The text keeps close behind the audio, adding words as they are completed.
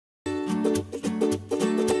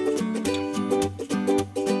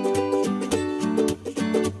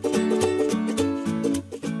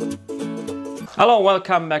Hello,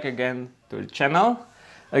 welcome back again to the channel.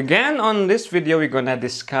 Again, on this video we're gonna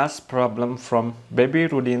discuss problem from baby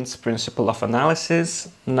Rudin's principle of analysis.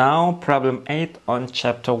 Now problem 8 on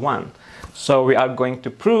chapter 1. So we are going to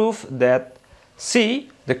prove that C,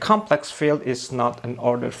 the complex field, is not an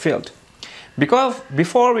ordered field. Because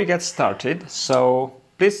before we get started, so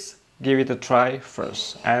please give it a try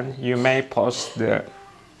first, and you may pause the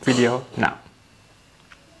video now.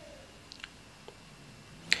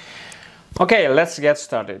 Okay, let's get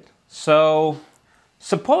started. So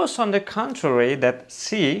suppose on the contrary that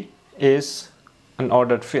C is an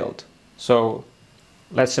ordered field. So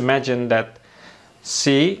let's imagine that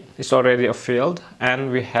C is already a field and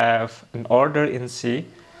we have an order in C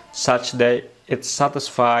such that it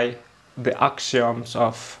satisfies the axioms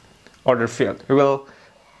of ordered field. We will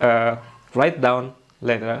write down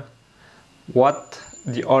later what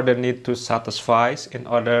the order needs to satisfy in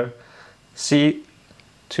order C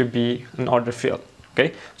to be an ordered field.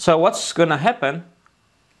 Okay, so what's gonna happen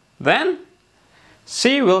then?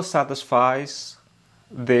 C will satisfy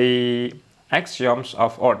the axioms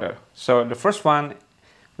of order. So the first one,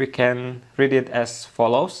 we can read it as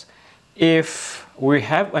follows: if we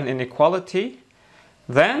have an inequality,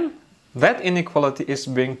 then that inequality is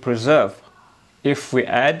being preserved if we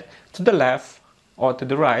add to the left or to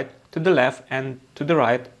the right, to the left and to the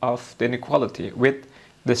right of the inequality with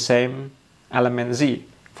the same element z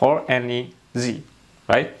for any z,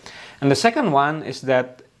 right? And the second one is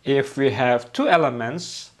that if we have two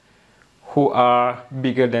elements who are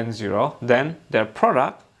bigger than 0, then their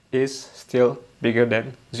product is still bigger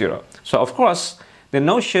than 0. So of course, the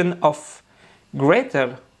notion of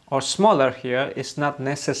greater or smaller here is not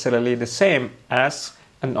necessarily the same as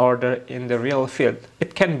an order in the real field.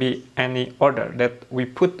 It can be any order that we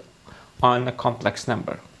put on a complex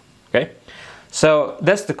number, okay? So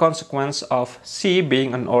that's the consequence of C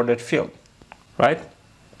being an ordered field, right?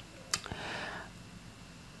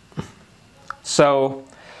 So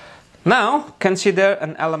now consider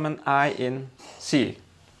an element I in C,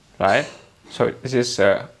 right? So this is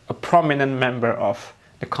a prominent member of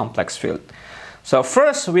the complex field. So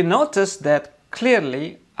first we notice that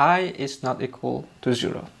clearly I is not equal to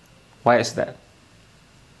 0. Why is that?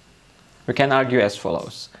 We can argue as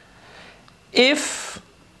follows. If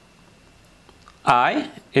I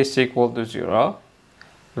is equal to 0,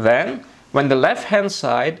 then when the left hand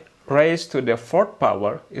side raised to the 4th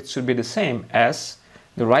power, it should be the same as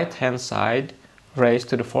the right hand side raised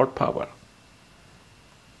to the 4th power.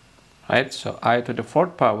 Right? So I to the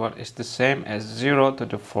 4th power is the same as 0 to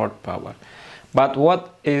the 4th power. But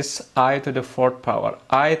what is I to the 4th power?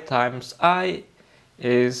 I times I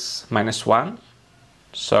is minus 1.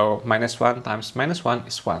 So minus 1 times minus 1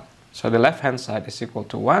 is 1. So the left hand side is equal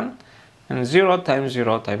to 1. And 0 times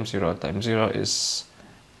 0 times 0 times 0 is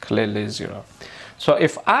clearly 0. So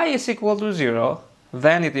if I is equal to 0,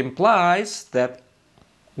 then it implies that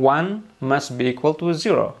 1 must be equal to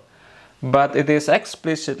 0. But it is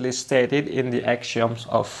explicitly stated in the axioms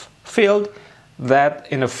of field that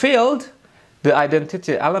in a field, the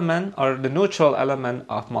identity element or the neutral element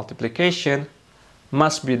of multiplication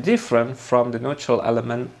must be different from the neutral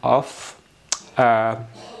element of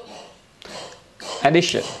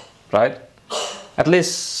addition, right? At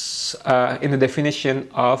least in the definition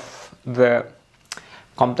of the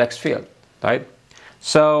complex field, right?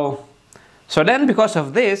 So then because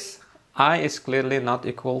of this, I is clearly not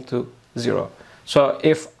equal to 0. So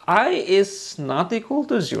if I is not equal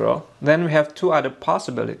to 0, then we have two other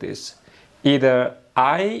possibilities. Either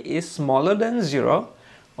I is smaller than 0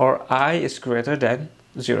 or I is greater than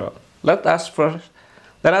 0. Let us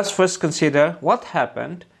first consider what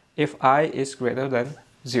happened if I is greater than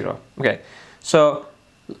 0. Okay, so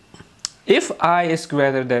if I is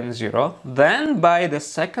greater than 0, then by the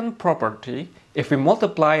second property, if we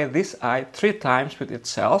multiply this I 3 times with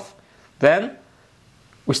itself, then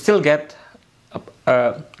we still get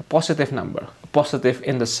a positive number. Positive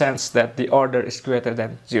in the sense that the order is greater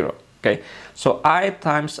than 0. Okay, so I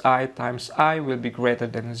times I will be greater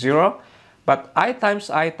than 0, but I times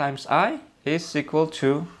I is equal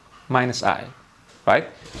to minus I, right?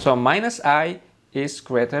 So minus I is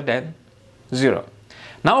greater than 0.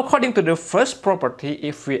 Now according to the first property,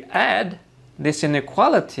 if we add this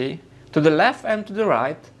inequality to the left and to the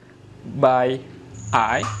right by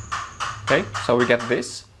I, okay, so we get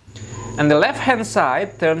this, and the left hand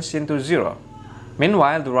side turns into 0.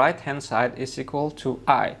 Meanwhile, the right hand side is equal to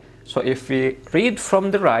I. So if we read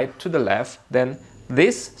from the right to the left, then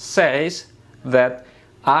this says that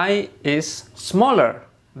I is smaller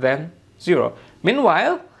than 0.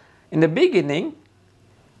 Meanwhile, in the beginning,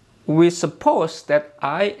 we suppose that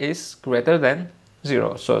I is greater than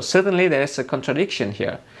 0. So certainly there is a contradiction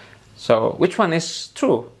here. So which one is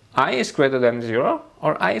true? I is greater than 0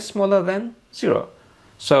 or I is smaller than 0?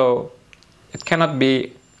 So it cannot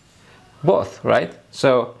be both, right?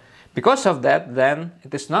 So because of that, then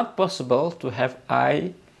it is not possible to have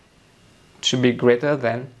I to be greater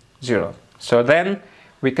than 0. So then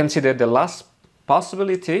we consider the last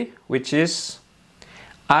possibility, which is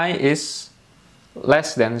I is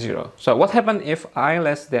less than 0. So what happens if I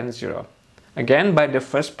less than 0? Again, by the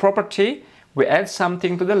first property, we add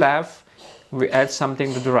something to the left, we add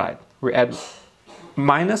something to the right. We add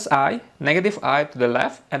minus I, negative I to the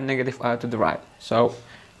left and negative I to the right. So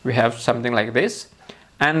we have something like this.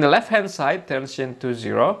 And the left hand side turns into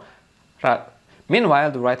 0. Right.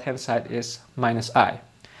 Meanwhile, the right hand side is minus I.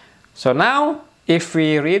 So now, if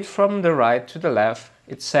we read from the right to the left,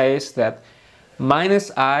 it says that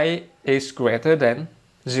minus I is greater than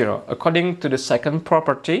 0. According to the second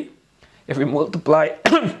property, if we multiply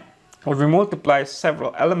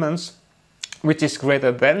several elements which is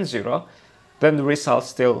greater than 0, then the result is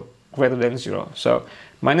still greater than 0. So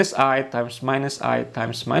minus I times minus I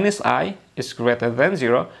times minus I is greater than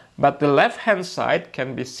 0, but the left hand side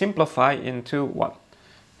can be simplified into what?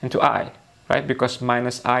 Into I, right? Because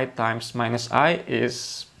minus I times minus I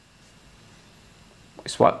is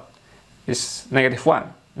what? Is negative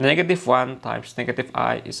 1. Negative 1 times negative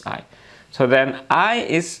I is I. So then I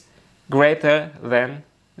is greater than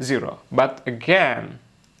 0. But again,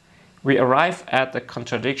 we arrive at a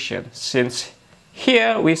contradiction, since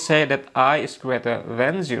here we say that I is greater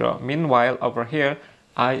than 0. Meanwhile, over here,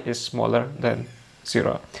 I is smaller than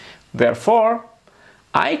 0. Therefore,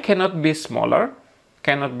 I cannot be smaller,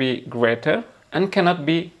 cannot be greater, and cannot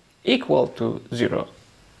be equal to 0.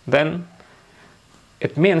 Then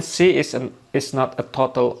it means C is not a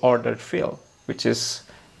total ordered field, which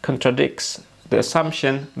contradicts the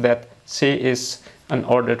assumption that C is an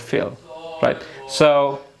ordered field, right?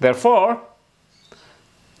 So therefore,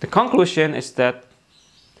 the conclusion is that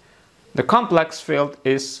the complex field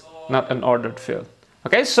is not an ordered field.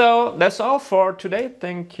 Okay, so that's all for today.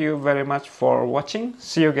 Thank you very much for watching.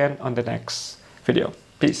 See you again on the next video.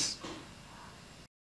 Peace.